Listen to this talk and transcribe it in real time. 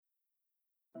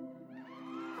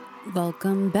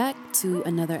Welcome back to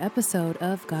another episode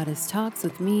of Goddess Talks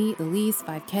with me, Elise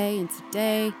 5K, and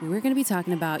today we're going to be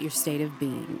talking about your state of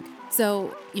being.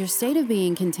 So, your state of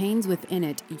being contains within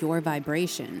it your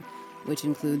vibration, which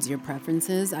includes your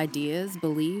preferences, ideas,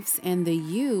 beliefs, and the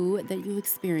you that you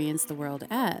experience the world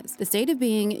as. The state of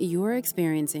being you're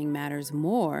experiencing matters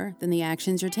more than the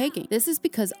actions you're taking. This is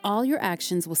because all your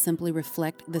actions will simply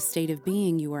reflect the state of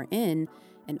being you are in,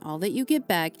 and all that you get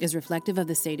back is reflective of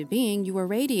the state of being you are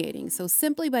radiating. So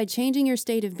simply by changing your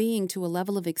state of being to a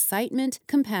level of excitement,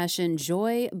 compassion,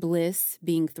 joy, bliss,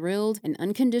 being thrilled, and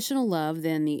unconditional love,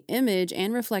 then the image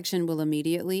and reflection will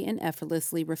immediately and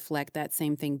effortlessly reflect that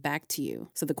same thing back to you.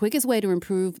 So the quickest way to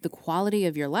improve the quality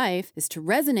of your life is to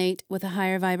resonate with a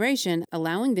higher vibration,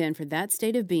 allowing then for that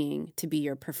state of being to be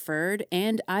your preferred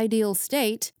and ideal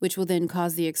state, which will then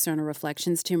cause the external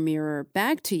reflections to mirror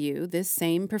back to you this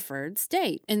same preferred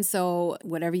state. And so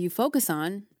whatever you focus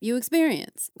on, you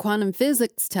experience. Quantum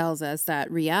physics tells us that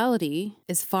reality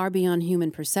is far beyond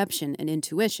human perception and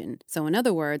intuition. So in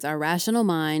other words, our rational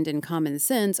mind and common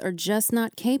sense are just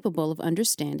not capable of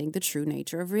understanding the true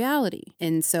nature of reality.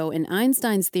 And so in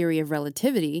Einstein's theory of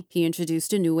relativity, he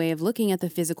introduced a new way of looking at the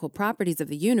physical properties of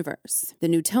the universe. The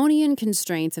Newtonian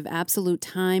constraints of absolute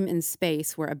time and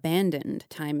space were abandoned.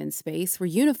 Time and space were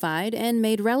unified and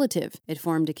made relative. It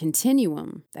formed a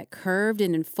continuum that curved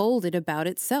and unfolded about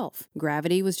itself.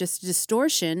 Gravity was just a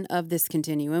distortion of this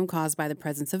continuum caused by the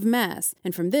presence of mass.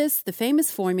 And from this, the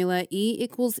famous formula E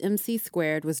equals mc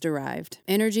squared was derived.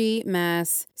 Energy,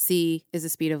 mass, c is the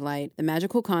speed of light, the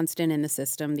magical constant in the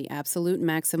system, the absolute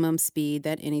maximum speed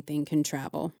that anything can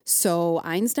travel. So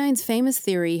Einstein's famous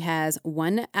theory has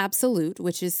one absolute,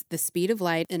 which is the speed of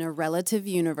light in a relative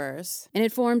universe, and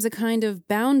it forms a kind of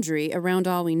boundary around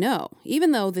all we know.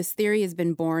 Even though this theory has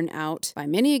been borne out by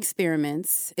many experiments,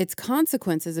 its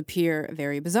consequences appear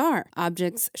very bizarre.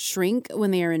 Objects shrink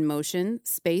when they are in motion,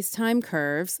 space-time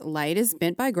curves, light is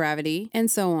bent by gravity, and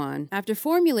so on. After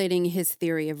formulating his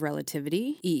theory of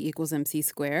relativity, E equals mc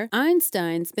squared,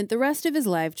 Einstein spent the rest of his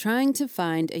life trying to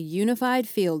find a unified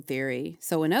field theory.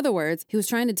 So in other words, he was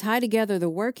trying to tie together the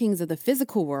workings of the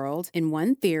physical world in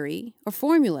one theory or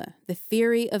formula, the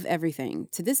theory of everything.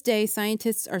 To this day,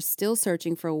 scientists are still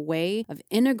searching for a way of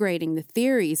integrating the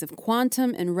theories of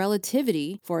quantum and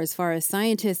relativity, for as far as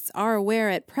scientists are aware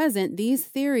at present, these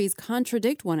theories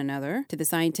contradict one another. To the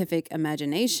scientific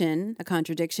imagination, a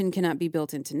contradiction cannot be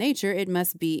built into nature, it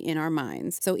must be in our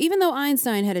minds. So even though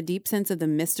Einstein had a deep sense of the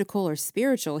mystical or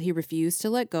spiritual, he refused to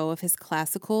let go of his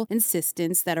classical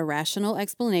insistence that a rational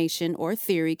explanation or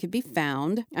theory could be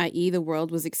found, i.e. the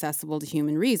world was accessible to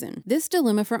human reason. This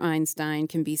dilemma for Einstein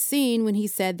can be seen when he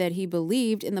said that he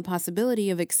believed in the possibility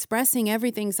of expressing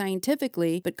everything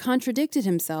scientifically, but contradicted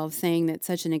himself, saying that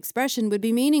such an expression would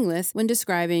be meaningless when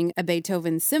describing a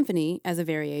Beethoven symphony as a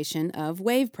variation of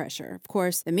wave pressure. Of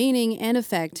course, the meaning and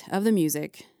effect of the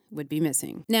music would be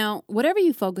missing. Now, whatever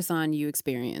you focus on, you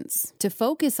experience. To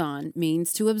focus on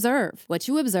means to observe. What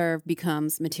you observe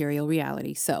becomes material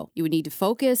reality. So you would need to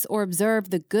focus or observe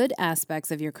the good aspects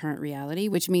of your current reality,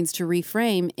 which means to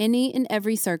reframe any and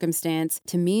every circumstance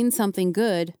to mean something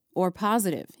good or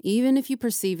positive. Even if you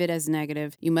perceive it as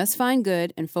negative, you must find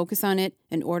good and focus on it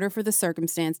in order for the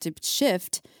circumstance to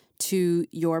shift to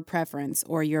your preference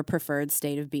or your preferred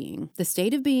state of being. The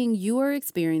state of being you are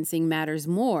experiencing matters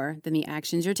more than the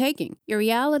actions you're taking. Your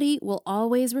reality will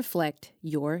always reflect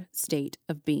your state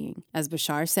of being. As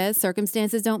Bashar says,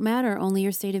 circumstances don't matter, only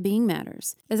your state of being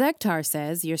matters. As Ektar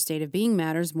says, your state of being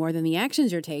matters more than the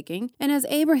actions you're taking. And as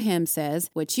Abraham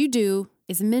says, what you do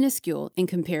is minuscule in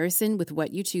comparison with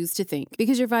what you choose to think,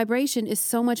 because your vibration is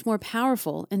so much more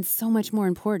powerful and so much more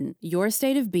important. Your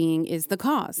state of being is the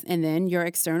cause, and then your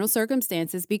external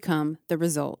circumstances become the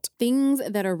result. Things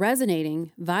that are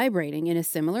resonating, vibrating in a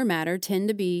similar matter tend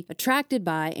to be attracted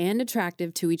by and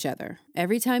attractive to each other.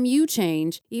 Every time you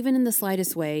change, even in the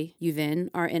slightest way, you then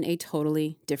are in a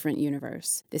totally different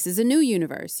universe. This is a new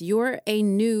universe. You're a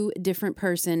new, different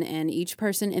person, and each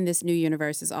person in this new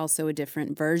universe is also a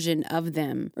different version of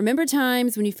them. Remember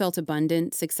times when you felt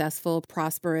abundant, successful,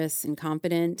 prosperous, and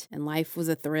confident, and life was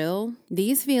a thrill?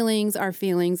 These feelings are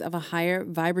feelings of a higher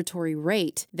vibratory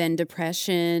rate than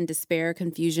depression, despair,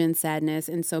 confusion, sadness,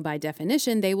 and so by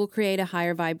definition, they will create a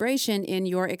higher vibration in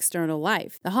your external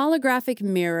life. The holographic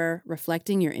mirror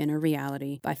reflecting your inner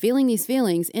reality. By feeling these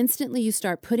feelings, instantly you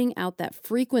start putting out that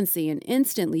frequency, and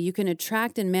instantly you can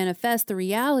attract and manifest the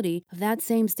reality of that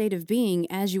same state of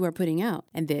being as you are putting out.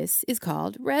 And this is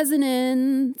called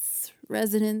resonance.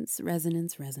 resonance.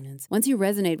 Once you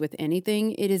resonate with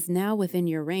anything, it is now within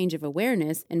your range of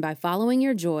awareness, and by following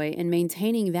your joy and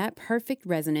maintaining that perfect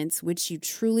resonance which you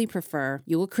truly prefer,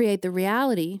 you will create the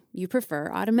reality you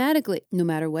prefer automatically. No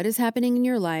matter what is happening in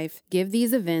your life, give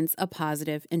these events a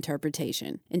positive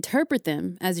interpretation. Interpret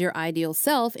them as your ideal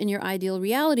self and your ideal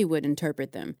reality would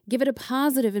interpret them. Give it a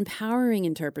positive, empowering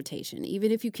interpretation,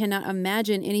 even if you cannot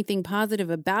imagine anything positive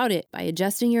about it. By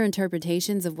adjusting your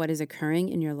interpretations of what is occurring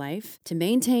in your life to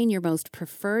maintain your most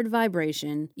preferred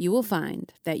vibration, you will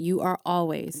find that you are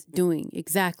always doing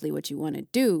exactly what you want to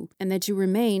do and that you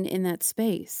remain in that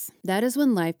space. That is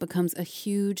when life becomes a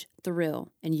huge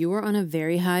thrill and you are on a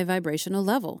very high vibrational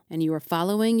level and you are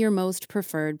following your most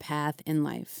preferred path in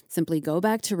life. Simply go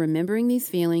back to remembering these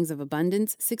feelings of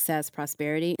abundance, success,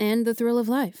 prosperity, and the thrill of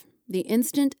life. The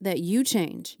instant that you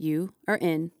change, you are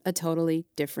in a totally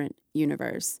different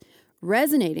universe,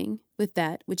 resonating with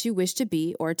that which you wish to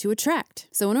be or to attract.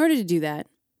 So in order to do that,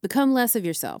 become less of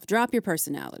yourself. Drop your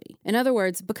personality. In other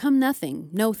words, become nothing,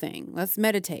 no thing. Let's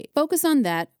meditate. Focus on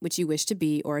that which you wish to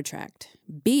be or attract.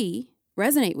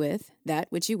 Resonate with that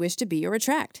which you wish to be or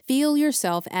attract. Feel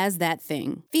yourself as that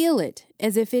thing. Feel it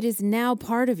as if it is now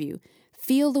part of you.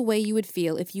 Feel the way you would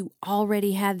feel if you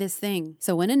already had this thing.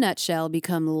 So in a nutshell,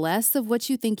 become less of what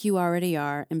you think you already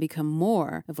are and become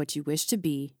more of what you wish to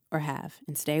be or have.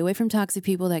 And stay away from toxic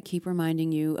people that keep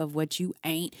reminding you of what you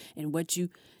ain't and what you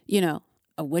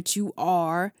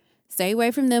are. Stay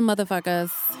away from them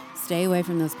motherfuckers. Stay away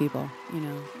from those people,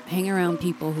 Hang around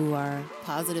people who are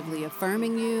positively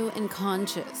affirming you and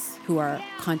who are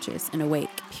conscious and awake,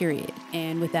 period.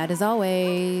 And with that, as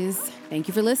always, thank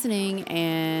you for listening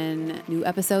and new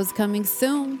episodes coming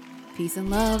soon. Peace and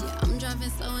love. I'm driving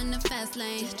slow in the fast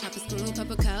lane. Choppers through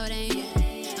purple codeine.